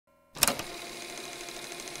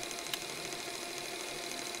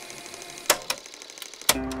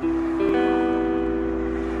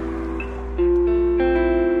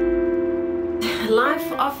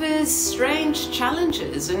faces strange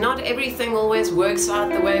challenges, and not everything always works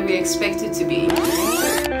out the way we expect it to be.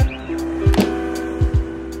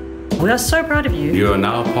 We are so proud of you. You are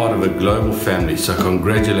now part of a global family, so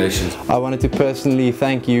congratulations. I wanted to personally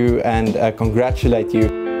thank you and congratulate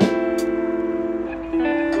you.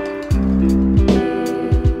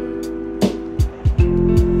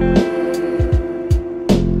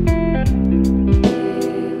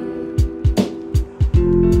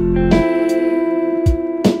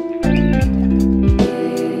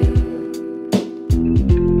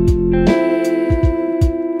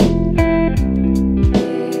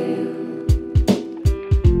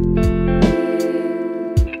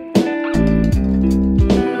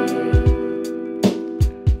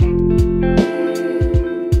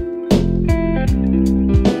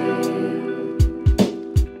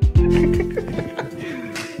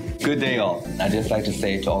 Good day all. I'd just like to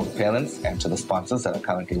say to all the parents and to the sponsors that are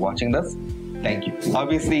currently watching this, thank you.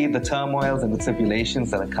 Obviously, the turmoils and the tribulations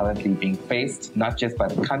that are currently being faced, not just by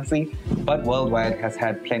the country, but worldwide, has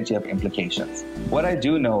had plenty of implications. What I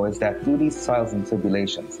do know is that through these trials and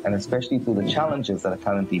tribulations, and especially through the challenges that are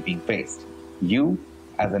currently being faced, you,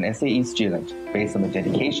 as an SAE student, based on the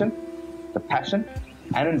dedication, the passion,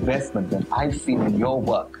 and investment that I've seen in your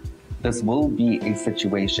work, this will be a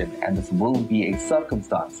situation and this will be a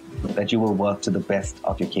circumstance that you will work to the best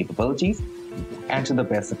of your capabilities and to the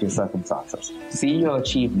best of your circumstances. See your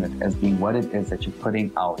achievement as being what it is that you're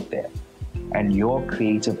putting out there, and your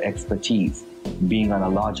creative expertise being on a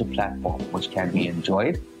larger platform which can be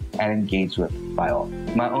enjoyed and engaged with by all.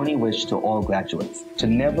 My only wish to all graduates, to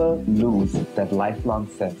never lose that lifelong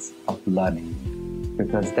sense of learning,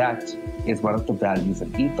 because that is one of the values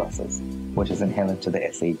and ethoses which is inherent to the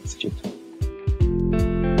SAE Institute.